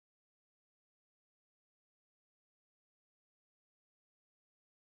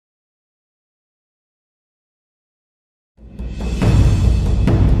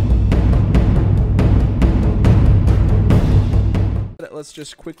let's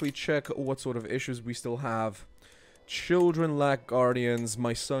just quickly check what sort of issues we still have. Children lack guardians.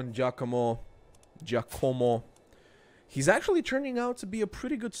 My son Giacomo, he's actually turning out to be a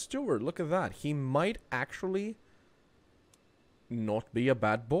pretty good steward. Look at that. He might actually not be a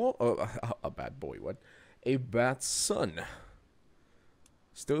bad boy. A bad boy, what? A bad son.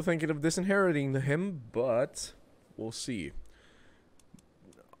 Still thinking of disinheriting him, but we'll see.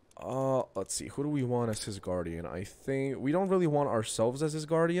 Let's see. Who do we want as his guardian? I think we don't really want ourselves as his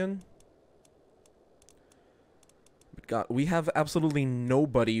guardian. But God, we have absolutely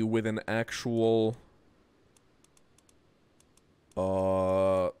nobody with an actual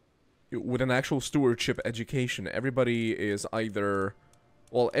stewardship education. Everybody is either,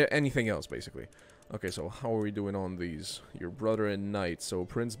 well, anything else basically. Okay, so how are we doing on these? Your brother and knight. So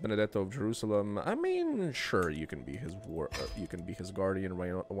Prince Benedetto of Jerusalem. I mean, sure, you can be his guardian.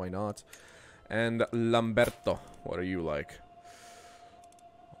 Why not? And Lamberto, what are you like?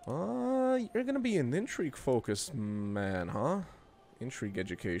 You're gonna be an intrigue-focused man, huh? Intrigue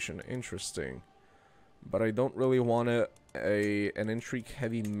education, interesting. But I don't really want an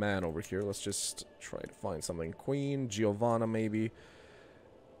intrigue-heavy man over here. Let's just try to find something. Queen, Giovanna, maybe.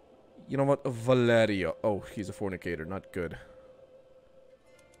 You know what? Valerio. Oh, he's a fornicator. Not good.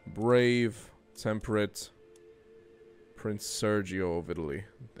 Brave, temperate. Prince Sergio of Italy.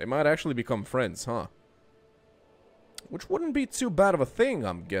 They might actually become friends, huh? Which wouldn't be too bad of a thing,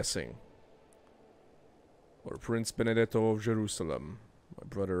 I'm guessing. Or Prince Benedetto of Jerusalem. My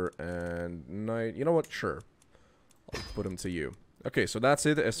brother and knight. You know what? Sure. I'll put him to you. Okay, so that's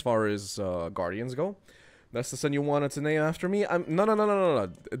it as far as guardians go. That's the son you wanted to name after me? No.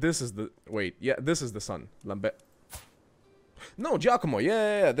 This is the... Wait, yeah, this is the son. No, Giacomo.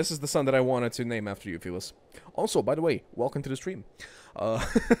 Yeah. This is the son that I wanted to name after you, Felix. Also, by the way, welcome to the stream. But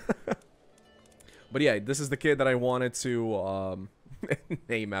yeah, this is the kid that I wanted to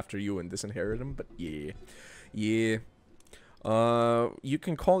name after you and disinherit him. But yeah. You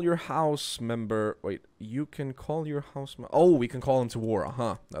can call your house member... Wait, you can call your house... Oh, we can call him to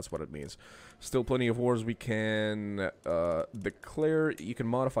war. That's what it means. Still plenty of wars we can declare. You can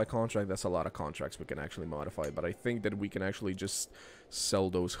modify contract. That's a lot of contracts we can actually modify. But I think that we can actually just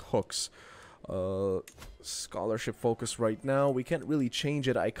sell those hooks. Scholarship focus right now. We can't really change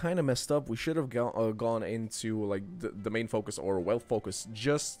it. I kind of messed up. We should have gone into like the main focus or wealth focus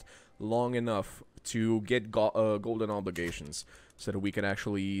just long enough to get golden obligations so that we can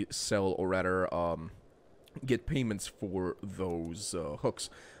actually sell or rather get payments for those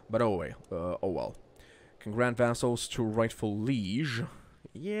hooks. But oh well. Can grant vassals to rightful liege.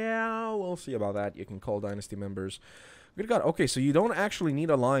 Yeah, we'll see about that. You can call dynasty members. Good God. Okay, so you don't actually need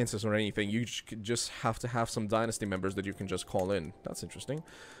alliances or anything. You just have to have some dynasty members that you can just call in. That's interesting.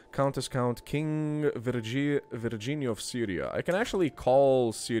 Countess Count King Virginio of Syria. I can actually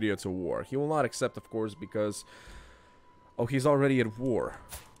call Syria to war. He will not accept, of course, because... Oh, he's already at war.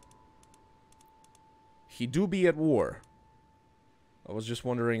 He do be at war. I was just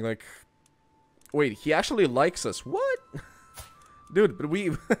wondering, like... Wait, he actually likes us. What? Dude, but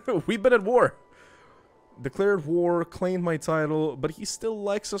we've been at war. Declared war, claimed my title, but he still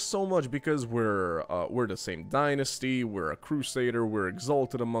likes us so much because we're the same dynasty, we're a crusader, we're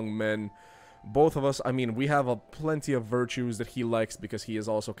exalted among men. Both of us, I mean, we have plenty of virtues that he likes because he is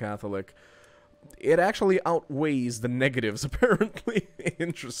also Catholic. It actually outweighs the negatives, apparently.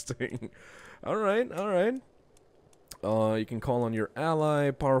 Interesting. Alright. You can call on your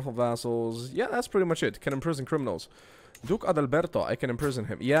ally, powerful vassals. Yeah, that's pretty much it. Can imprison criminals. Duke Adalberto, I can imprison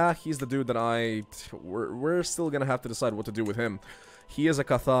him. Yeah, he's the dude that we're still gonna have to decide what to do with him. He is a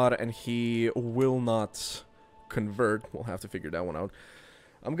Cathar, and he will not convert. We'll have to figure that one out.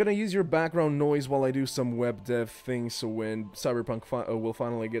 I'm gonna use your background noise while I do some web dev things, so when Cyberpunk will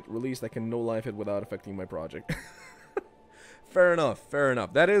finally get released, I can no-life it without affecting my project. Fair enough.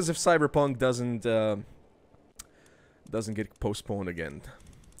 That is if Cyberpunk doesn't get postponed again.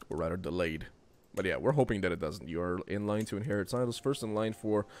 Or rather, delayed. But yeah, we're hoping that it doesn't. You are in line to inherit titles. First in line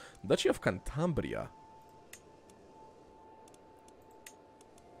for Duchy of Cantabria.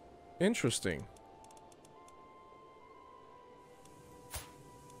 Interesting.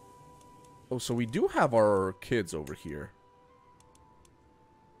 Oh, so we do have our kids over here.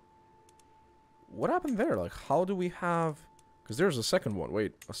 What happened there? Like, how do we have... Because there's a second one.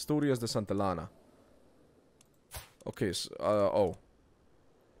 Wait. Asturias de Santillana. Okay, so, oh.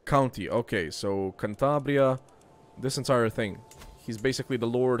 County. Okay, so Cantabria. This entire thing. He's basically the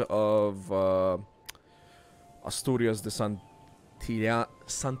lord of Asturias de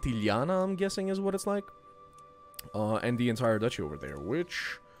Santillana, I'm guessing is what it's like. And the entire duchy over there,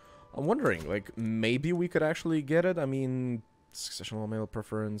 which... I'm wondering, like, maybe we could actually get it? I mean, Succession law male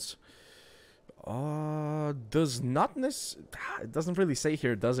preference. Does not it doesn't really say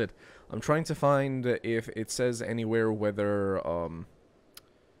here, does it? I'm trying to find if it says anywhere whether,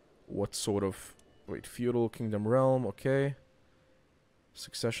 what sort of... Wait, feudal kingdom realm, okay.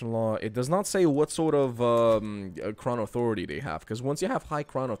 Succession law. It does not say what sort of crown authority they have, because once you have high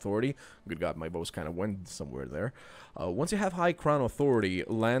crown authority, good God, my bows kind of went somewhere there. Once you have high crown authority,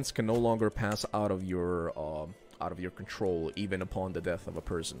 lands can no longer pass out of your control, even upon the death of a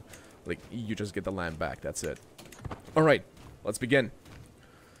person. Like, you just get the land back. That's it. All right, let's begin.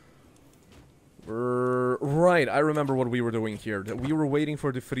 Right, I remember what we were doing here. We were waiting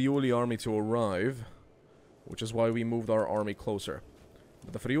for the Friuli army to arrive, which is why we moved our army closer.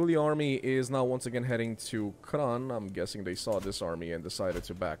 But the Friuli army is now once again heading to Kran. I'm guessing they saw this army and decided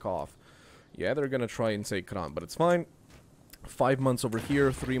to back off. Yeah, they're gonna try and take Kran, but it's fine. 5 months over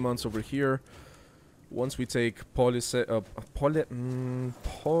here, 3 months over here. Once we take Policen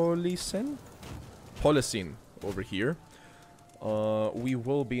over here, we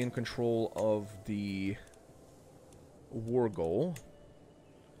will be in control of the war goal.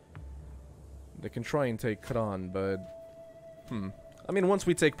 They can try and take Kran, but... I mean, once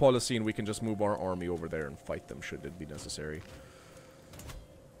we take Policen, we can just move our army over there and fight them, should it be necessary.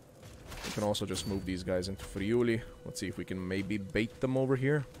 We can also just move these guys into Friuli. Let's see if we can maybe bait them over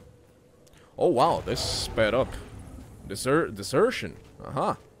here. Oh, wow, this sped up. Desertion.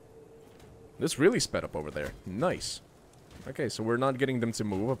 Aha. This really sped up over there. Nice. Okay, so we're not getting them to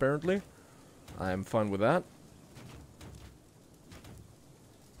move, apparently. I'm fine with that.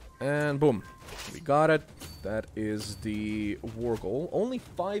 And boom. We got it. That is the war goal. Only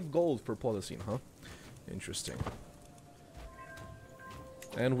 5 gold for Policen, huh? Interesting.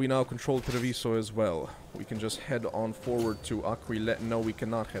 And we now control Treviso as well. We can just head on forward to Aquileia. No, we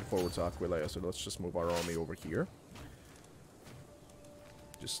cannot head forward to Aquileia, so let's just move our army over here.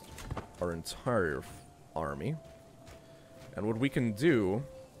 Just our entire army. And what we can do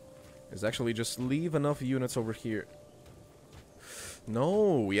is actually just leave enough units over here.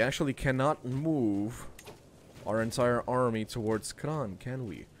 No, we actually cannot move our entire army towards Kran, can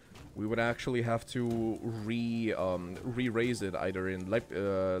we? We would actually have to re-raise it either in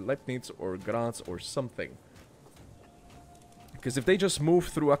Leibniz or Graz or something. Because if they just move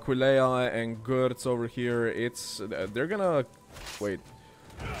through Aquileia and Gurz over here, it's... they're gonna... Wait.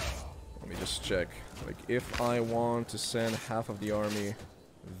 Let me just check. Like, if I want to send half of the army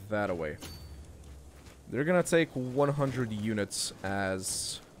that away, they're gonna take 100 units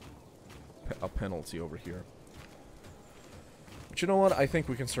as a penalty over here. But you know what? I think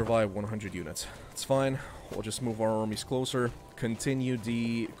we can survive 100 units. It's fine. We'll just move our armies closer. Continue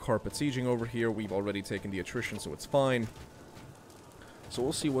the carpet sieging over here. We've already taken the attrition, so it's fine. So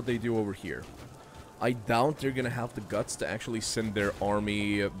we'll see what they do over here. I doubt they're gonna have the guts to actually send their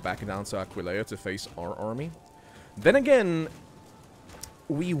army back down to Aquileia to face our army. Then again,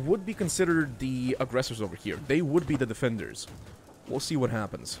 we would be considered the aggressors over here. They would be the defenders. We'll see what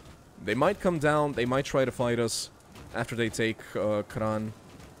happens. They might come down. They might try to fight us after they take Kran.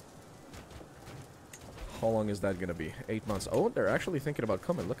 How long is that gonna be? 8 months. Oh, they're actually thinking about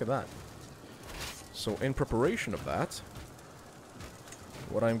coming. Look at that. So in preparation of that,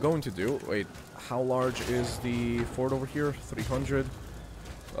 what I'm going to do... Wait, how large is the fort over here? 300.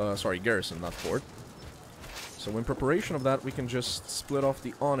 Sorry, garrison, not fort. So in preparation of that, we can just split off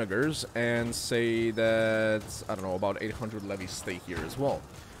the onagers and say that, I don't know, about 800 levies stay here as well.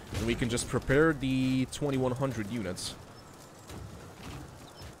 And we can just prepare the 2100 units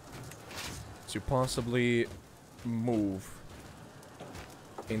to possibly move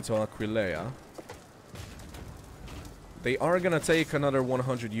into Aquileia. They are gonna take another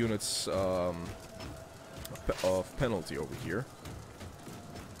 100 units of penalty over here.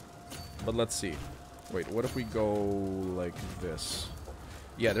 But let's see. Wait, what if we go like this?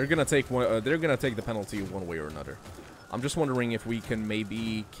 Yeah, they're gonna take the penalty one way or another. I'm just wondering if we can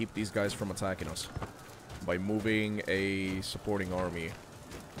maybe keep these guys from attacking us by moving a supporting army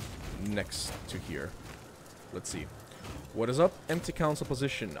next to here. Let's see. What is up? Empty council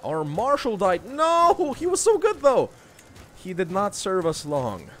position. Our marshal died. No! He was so good, though! He did not serve us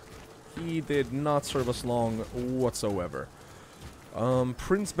long. He did not serve us long whatsoever.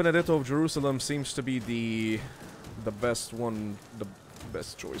 Prince Benedetto of Jerusalem seems to be the best one, the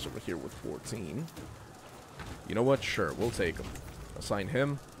best choice over here with 14. You know what? Sure, we'll take him. Assign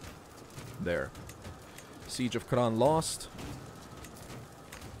him. There. Siege of Kran lost.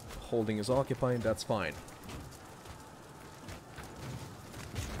 Holding is occupied. That's fine.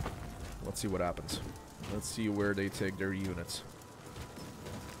 Let's see what happens. Let's see where they take their units.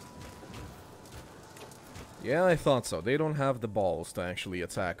 Yeah, I thought so. They don't have the balls to actually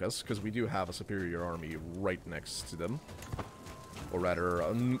attack us, because we do have a superior army right next to them. Or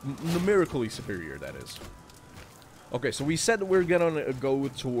rather, numerically superior, that is. Okay, so we said we're gonna go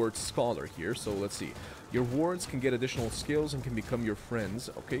towards Scholar here, so let's see. Your wards can get additional skills and can become your friends.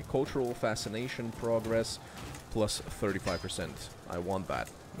 Okay, cultural fascination progress plus 35%. I want that.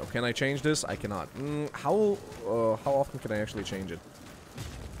 Now, can I change this? I cannot. How often can I actually change it?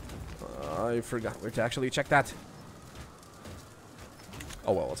 I forgot to actually check that.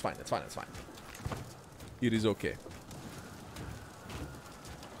 Oh well, it's fine, it's fine, it's fine. It is okay.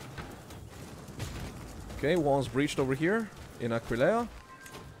 Okay, walls breached over here in Aquileia.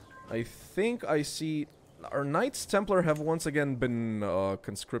 I think I see... Our Knights Templar have once again been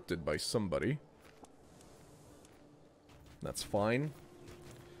conscripted by somebody. That's fine.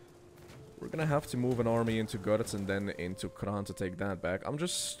 We're gonna have to move an army into Görz and then into Kran to take that back. I'm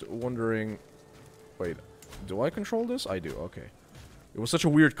just wondering... Wait, do I control this? I do, okay. It was such a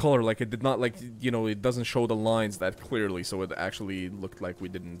weird color, like it did not, like, you know, it doesn't show the lines that clearly, so it actually looked like we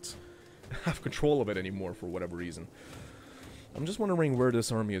didn't have control of it anymore for whatever reason. I'm just wondering where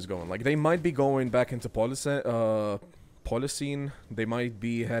this army is going. Like, they might be going back into Polysine. They might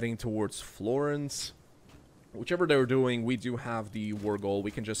be heading towards Florence. Whichever they're doing, we do have the war goal.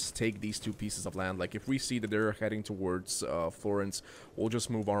 We can just take these two pieces of land. Like, if we see that they're heading towards Florence, we'll just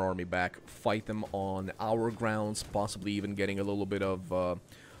move our army back, fight them on our grounds, possibly even getting a little bit of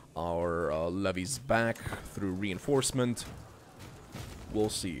our levies back through reinforcement. We'll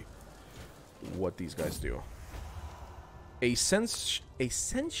see what these guys do. A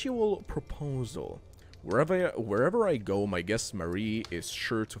sensual proposal. Wherever I go, my guest Marie is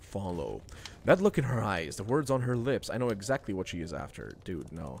sure to follow. That look in her eyes, the words on her lips, I know exactly what she is after.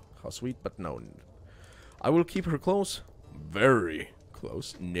 Dude, no. How sweet, but no. I will keep her close. Very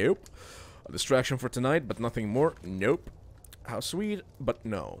close. Nope. A distraction for tonight, but nothing more. Nope. How sweet, but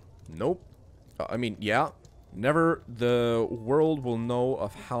no. Nope. I mean, yeah. Never the world will know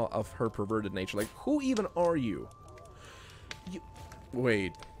of her perverted nature. Like, who even are you?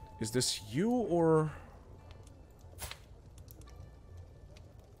 Wait. Is this you or...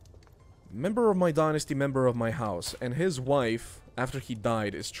 Member of my dynasty, member of my house. And his wife, after he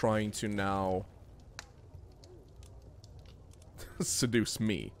died, is trying to now... seduce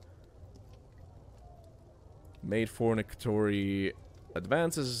me. Made fornicatory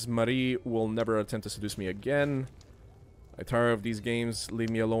advances. Marie will never attempt to seduce me again. I tire of these games. Leave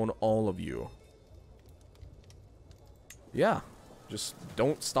me alone, all of you. Yeah. Just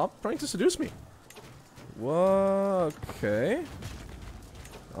don't stop trying to seduce me. Whoa, okay.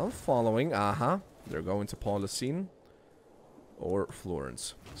 I'm following. They're going to Polysine or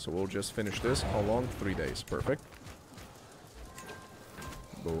Florence. So we'll just finish this. How long? 3 days. Perfect.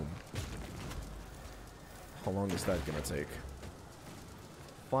 Boom. How long is that gonna take?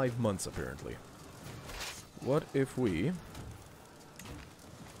 5 months, apparently. What if we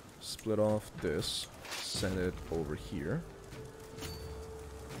split off this, send it over here?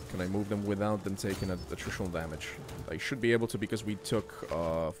 Can I move them without them taking attritional damage? I should be able to because we took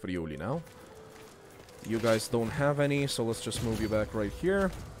Friuli now. You guys don't have any, so let's just move you back right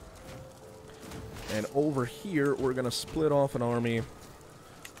here. And over here, we're gonna split off an army.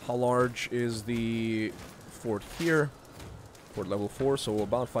 How large is the fort here? Fort level 4, so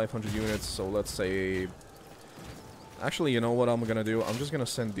about 500 units, so let's say... Actually, you know what I'm gonna do? I'm just gonna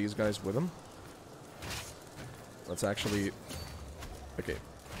send these guys with them. Let's actually... Okay.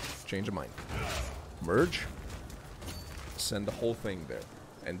 Change of mind. Merge. Send the whole thing there.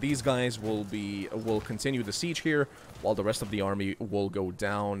 And these guys will continue the siege here, while the rest of the army will go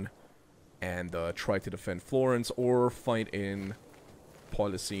down and try to defend Florence or fight in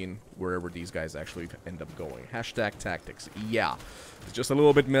Polysine, wherever these guys actually end up going. Hashtag tactics. Yeah. It's just a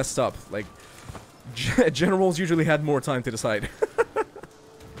little bit messed up. Like, generals usually had more time to decide.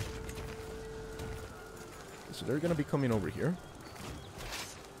 So they're gonna be coming over here.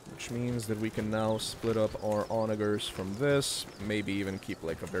 Which means that we can now split up our onagers from this. Maybe even keep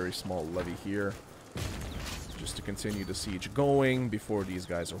like a very small levy here. Just to continue the siege going before these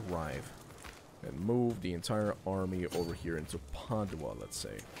guys arrive. And move the entire army over here into Padua, let's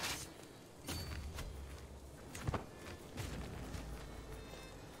say.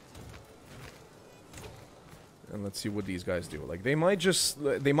 And let's see what these guys do. Like, they might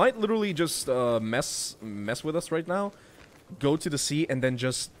literally just mess with us right now. Go to the sea and then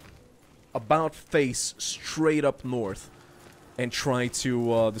just about face straight up north and try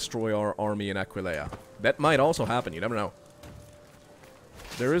to destroy our army in Aquileia. That might also happen, you never know.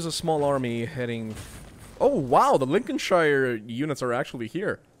 There is a small army heading... Oh, wow, the Lincolnshire units are actually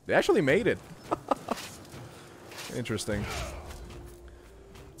here. They actually made it. Interesting.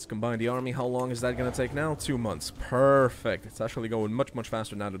 Let's combine the army. How long is that gonna take now? 2 months. Perfect. It's actually going much, much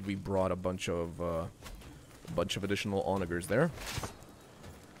faster now that we brought a bunch of additional onagers there.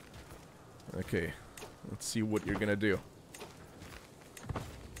 Okay. Let's see what you're gonna do.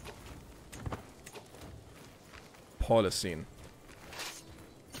 Policine.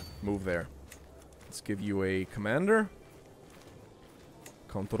 Move there. Let's give you a commander.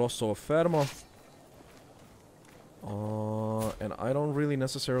 Count Rosso fermo. And I don't really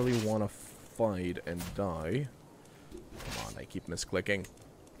necessarily want to fight and die. Come on, I keep misclicking.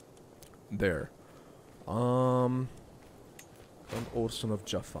 There. Count Orson of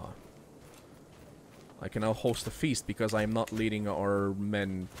Jaffa. I can now host a feast because I am not leading our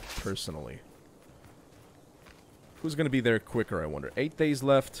men personally. Who's gonna be there quicker, I wonder? 8 days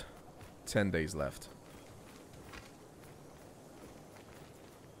left. 10 days left.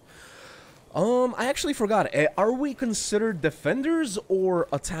 I actually forgot. Are we considered defenders or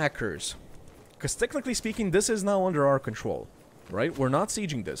attackers? Because technically speaking, this is now under our control. Right? We're not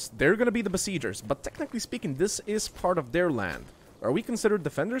sieging this. They're gonna be the besiegers. But technically speaking, this is part of their land. Are we considered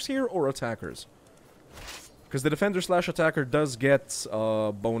defenders here or attackers? Because the defender/attacker does get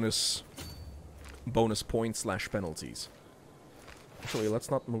bonus points / penalties. Actually, let's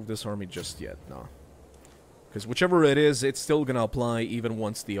not move this army just yet. No. Because whichever it is, it's still gonna apply even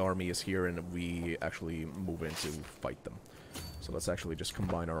once the army is here and we actually move in to fight them. So let's actually just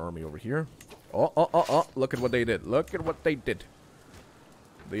combine our army over here. Oh, look at what they did. Look at what they did.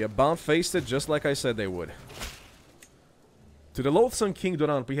 They about-faced it just like I said they would. To the loathsome King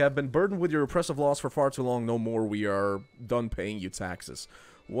Durant, we have been burdened with your oppressive laws for far too long. No more, we are done paying you taxes.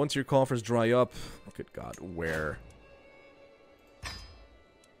 Once your coffers dry up... Good God, where?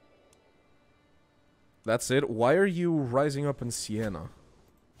 That's it? Why are you rising up in Siena?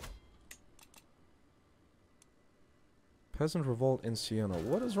 Peasant revolt in Siena.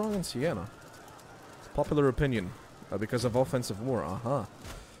 What is wrong in Siena? Popular opinion. Because of offensive war. Aha.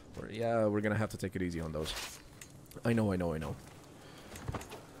 Yeah, we're gonna have to take it easy on those. I know.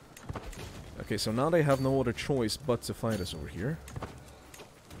 Okay, so now they have no other choice but to fight us over here.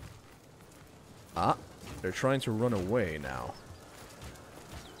 Ah, they're trying to run away now.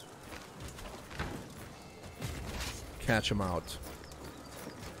 Catch him out.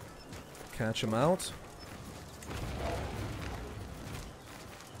 Catch him out.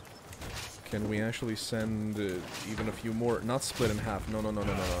 Can we actually send even a few more? Not split in half. No.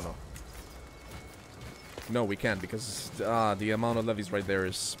 No, we can't because the amount of levies right there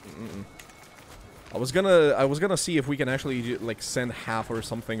is. I was gonna see if we can actually like send half or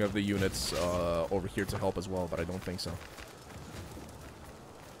something of the units over here to help as well, but I don't think so.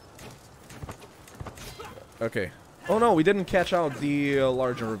 Okay. Oh no, we didn't catch out the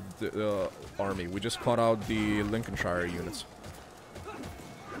larger army. We just caught out the Lincolnshire units.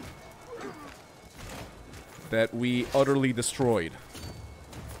 That we utterly destroyed.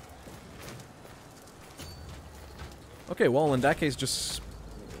 Okay, well, in that case, just...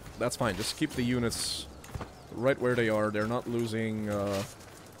 That's fine. Just keep the units right where they are. They're not losing...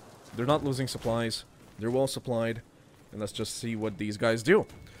 they're not losing supplies. They're well supplied. And let's just see what these guys do.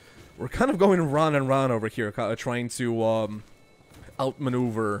 We're kind of going round and round over here, trying to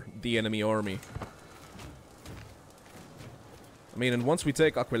outmaneuver the enemy army. I mean, and once we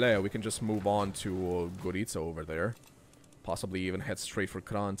take Aquileia, we can just move on to Gorica over there. Possibly even head straight for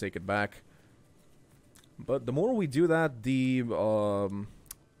Kran, take it back. But the more we do that, the more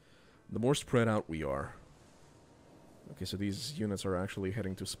spread out we are. Okay, so these units are actually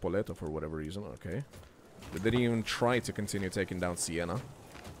heading to Spoleto for whatever reason, okay. They didn't even try to continue taking down Siena. Okay,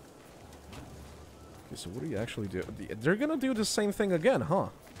 so what do you actually do? They're gonna do the same thing again, huh?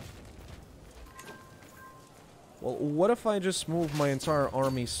 Well, what if I just move my entire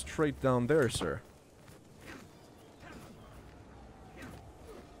army straight down there, sir?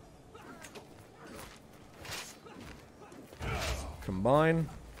 Combine.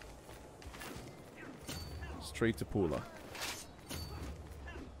 Straight to Pula.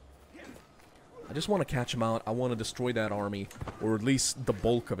 I just want to catch him out. I want to destroy that army. Or at least the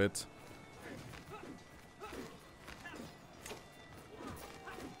bulk of it.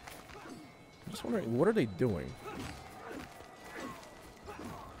 I'm just wondering, what are they doing?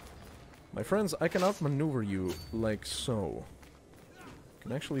 My friends, I can outmaneuver you like so.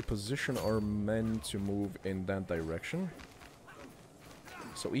 Can actually position our men to move in that direction.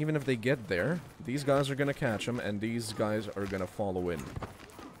 So even if they get there, these guys are gonna catch them, and these guys are gonna follow in.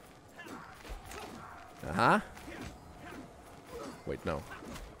 Aha! Wait, no.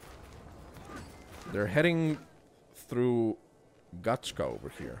 They're heading through Gachka over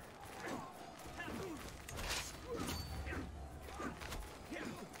here.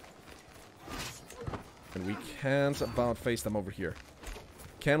 second. We can't about face them over here.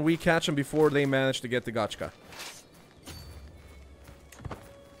 Can we catch them before they manage to get the Gachka?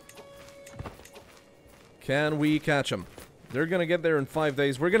 Can we catch them? They're gonna get there in 5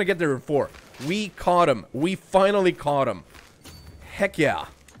 days. We're gonna get there in 4. We caught him. We finally caught him. Heck yeah.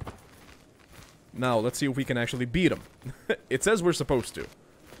 Now, let's see if we can actually beat him. It says we're supposed to.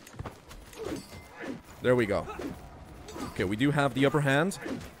 There we go. Okay, we do have the upper hand.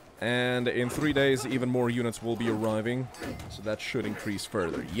 And in 3 days, even more units will be arriving. So that should increase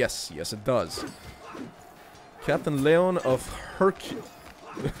further. Yes, yes it does. Captain Leon of Hercules.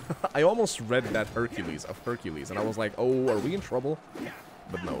 I almost read that Hercules, of Hercules. And I was like, oh, are we in trouble?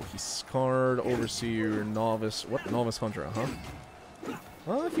 But no, he's Scarred, Overseer, Novice. What? Novice Hunter, huh?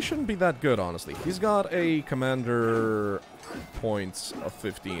 He shouldn't be that good, honestly. He's got a commander points of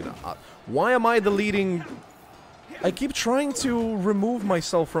 15. Why am I the leading... I keep trying to remove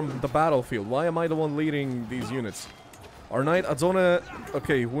myself from the battlefield. Why am I the one leading these units? Our knight, Adzona...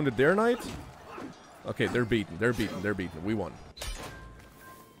 Okay, wounded their knight? Okay, they're beaten, they're beaten, they're beaten. We won.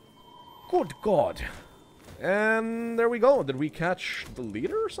 Good God. And there we go. Did we catch the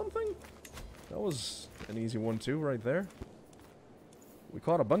leader or something? That was an easy one too, right there. We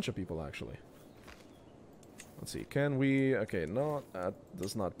caught a bunch of people, actually. Let's see, can we... Okay, no, that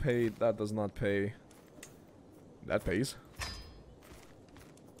does not pay. That does not pay. That pays.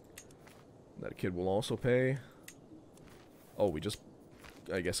 That kid will also pay. Oh, we just,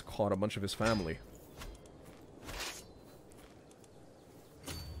 I guess, caught a bunch of his family.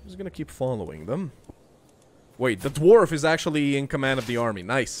 I'm just gonna keep following them. Wait, the dwarf is actually in command of the army.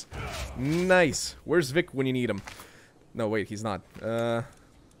 Nice. Nice. Where's Vic when you need him? No, wait, he's not.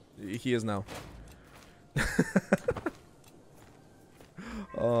 He is now.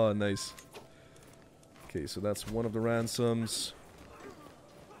 Oh, nice. Okay, so that's one of the ransoms.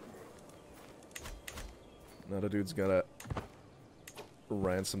 Now the dude's gotta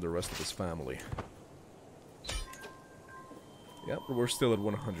ransom the rest of his family. Yep, we're still at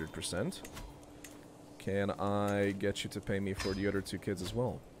 100%. Can I get you to pay me for the other 2 kids as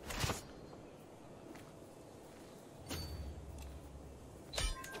well?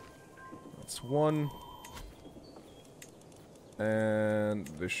 That's 1. And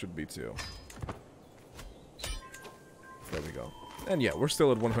this should be 2. There we go. And yeah, we're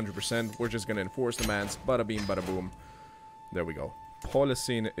still at 100%. We're just gonna enforce demands. Bada beam, bada boom. There we go.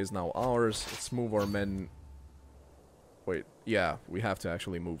 Policine is now ours. Let's move our men. Wait, yeah, we have to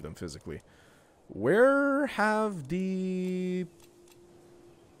actually move them physically. Where have the...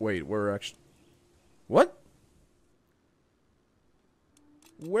 Wait, we're actually... What?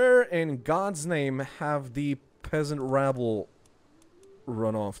 Where in God's name have the peasant rabble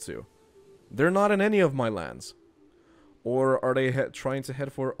run off to? They're not in any of my lands. Or are they trying to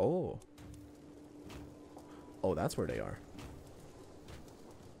head for... Oh. Oh, that's where they are.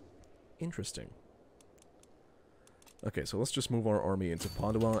 Interesting. Okay, so let's just move our army into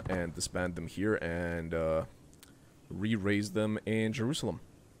Padua and disband them here and re-raise them in Jerusalem.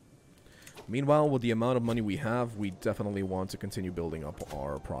 Meanwhile, with the amount of money we have, we definitely want to continue building up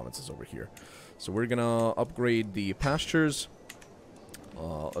our provinces over here. So we're gonna upgrade the pastures.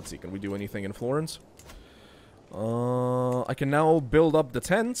 Let's see, can we do anything in Florence? I can now build up the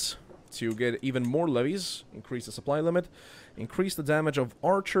tents to get even more levies, increase the supply limit, increase the damage of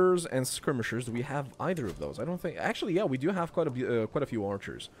archers and skirmishers. Do we have either of those? I don't think... Actually, yeah, we do have quite a few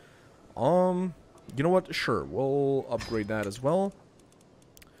archers. You know what? Sure, we'll upgrade that as well.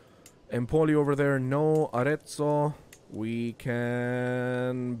 Empoli over there, no. Arezzo, we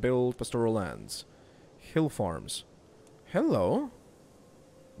can build pastoral lands. Hill farms. Hello.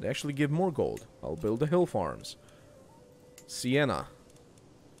 They actually give more gold. I'll build the hill farms. Siena.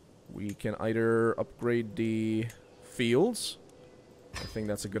 We can either upgrade the fields. I think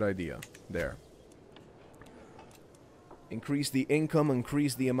that's a good idea. There. Increase the income,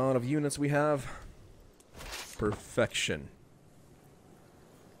 increase the amount of units we have. Perfection.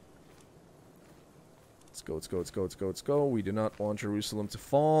 Let's go, let's go, let's go, let's go, let's go. We do not want Jerusalem to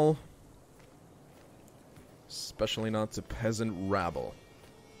fall. Especially not to peasant rabble.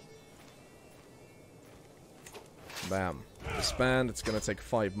 Bam. Disband. It's gonna take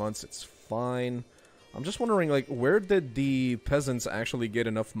 5 months. It's fine. I'm just wondering, like, where did the peasants actually get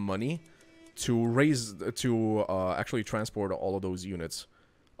enough money to raise, to actually transport all of those units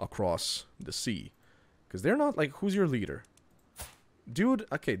across the sea? Because they're not, like, who's your leader? Dude,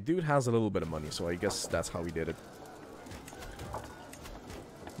 okay, dude has a little bit of money, so I guess that's how he did it.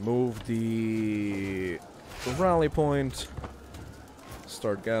 Move the rally point.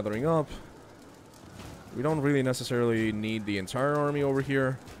 Start gathering up. We don't really necessarily need the entire army over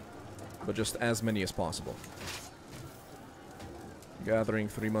here. but just as many as possible. Gathering,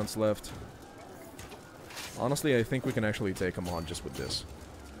 3 months left. Honestly, I think we can actually take him on just with this.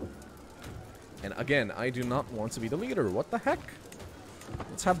 And again, I do not want to be the leader. What the heck?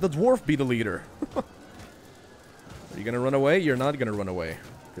 Let's have the dwarf be the leader. Are you gonna run away? You're not gonna run away.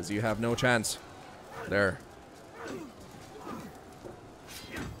 Because you have no chance. There.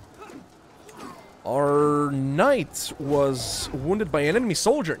 Our knight was wounded by an enemy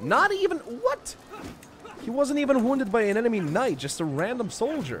soldier. Not even... What? He wasn't even wounded by an enemy knight. Just a random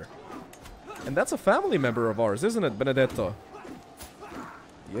soldier. And that's a family member of ours, isn't it, Benedetto?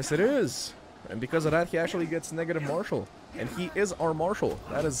 Yes, it is. And because of that, he actually gets negative martial. And he is our marshal.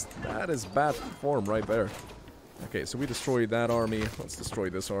 That is bad form right there. Okay, so we destroyed that army. Let's destroy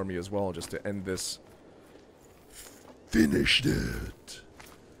this army as well, just to end this. Finished it.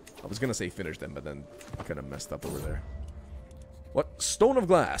 I was gonna say finish them, but then I kind of messed up over there. What? Stone of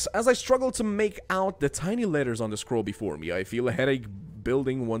glass. As I struggle to make out the tiny letters on the scroll before me, I feel a headache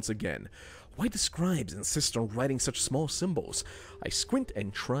building once again. Why do scribes insist on writing such small symbols? I squint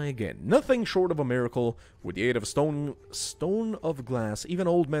and try again. Nothing short of a miracle. With the aid of a stone of glass, even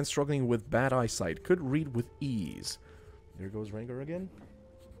old men struggling with bad eyesight could read with ease. There goes Rengar again.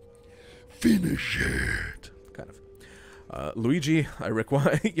 Finish it. Kind of. Luigi, I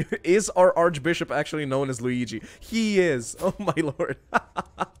require... Is our Archbishop actually known as Luigi? He is! Oh my lord.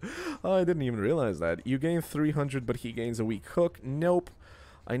 Oh, I didn't even realize that. You gain 300, but he gains a weak hook. Nope.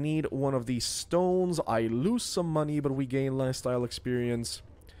 I need one of these stones. I lose some money, but we gain lifestyle experience.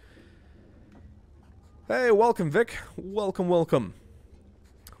 Hey, welcome, Vic. Welcome, welcome.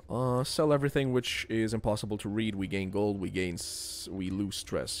 Sell everything which is impossible to read. We gain gold. We lose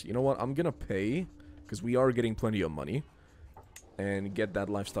stress. You know what? I'm gonna pay, because we are getting plenty of money. And get that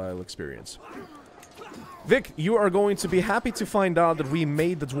lifestyle experience. Vic, you are going to be happy to find out that we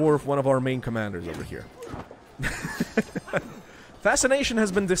made the dwarf one of our main commanders over here. Fascination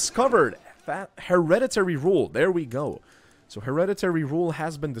has been discovered. Hereditary rule. There we go. So hereditary rule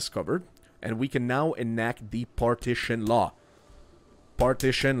has been discovered. And we can now enact the partition law.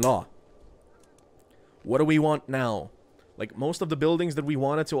 Partition law. What do we want now? Like, most of the buildings that we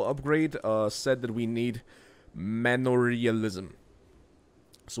wanted to upgrade said that we need manorialism.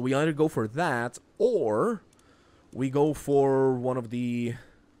 So we either go for that, or we go for one of the,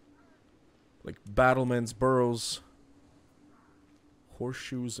 like, battlements, burrows,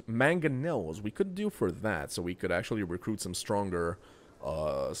 horseshoes, mangonels. We could do for that, so we could actually recruit some stronger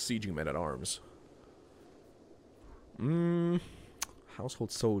sieging men-at-arms.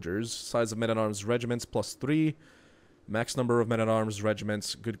 Household soldiers. Size of men-at-arms regiments +3. Max number of men-at-arms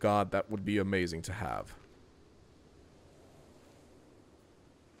regiments. Good God, that would be amazing to have.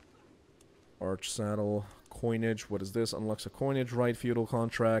 Arch saddle. Coinage. What is this? Unlocks a coinage right. Feudal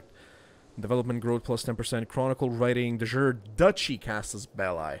contract. Development growth +10%. Chronicle writing. De jure duchy Castus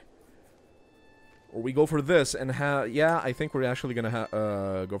Belli. Or we go for this and yeah, I think we're actually gonna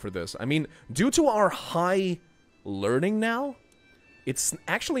go for this. I mean, due to our high learning now, it's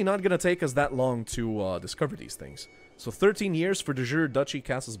actually not gonna take us that long to discover these things. So 13 years for de jure duchy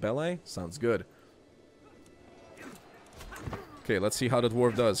Castus Belli sounds good. Okay, let's see how the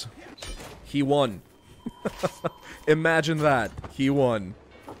dwarf does. He won. Imagine that. He won.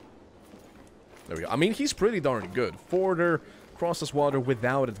 There we go. I mean, he's pretty darn good. Forwarder, crosses water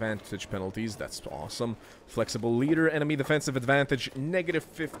without advantage penalties. That's awesome. Flexible leader, enemy defensive advantage,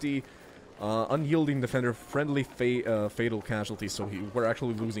 -50. Unyielding defender, friendly fatal casualties. So we're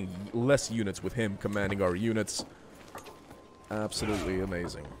actually losing less units with him commanding our units. Absolutely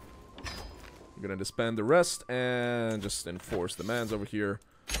amazing. I'm gonna disband the rest and just enforce demands over here.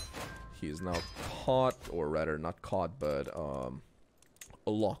 He is now caught, or rather not caught, but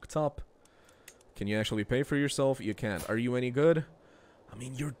locked up. Can you actually pay for yourself? You can. Are you any good? I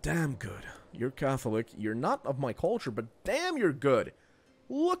mean, you're damn good. You're Catholic. You're not of my culture, but damn, you're good.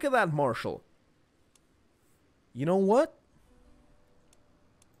 Look at that marshal. You know what?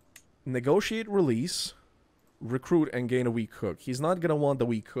 Negotiate release, recruit, and gain a weak hook. He's not gonna want the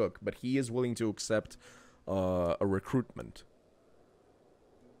weak hook, but he is willing to accept a recruitment.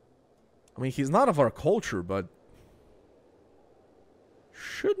 I mean, he's not of our culture, but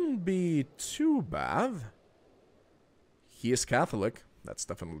shouldn't be too bad. He is Catholic. That's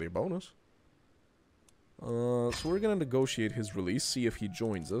definitely a bonus. So we're gonna negotiate his release, see if he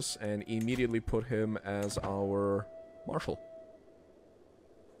joins us, and immediately put him as our marshal.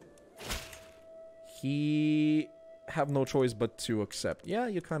 He have no choice but to accept. Yeah,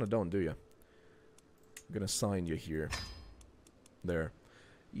 you kind of don't, do you? I'm gonna sign you here. There.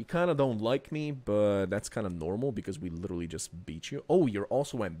 You kind of don't like me, but that's kind of normal because we literally just beat you. Oh, you're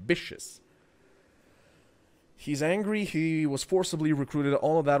also ambitious. He's angry, he was forcibly recruited,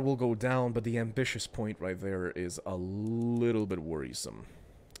 all of that will go down, but the ambitious point right there is a little bit worrisome.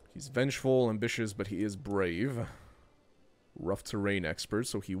 He's vengeful, ambitious, but he is brave. Rough terrain expert,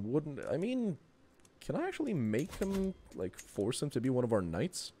 so he wouldn't... I mean, can I actually make him, like, force him to be one of our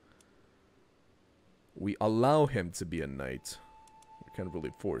knights? We allow him to be a knight. We can't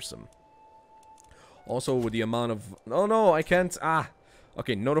really force him. Also, with the amount of... Oh, no, I can't... Ah!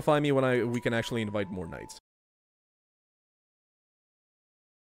 Okay, notify me when we can actually invite more knights.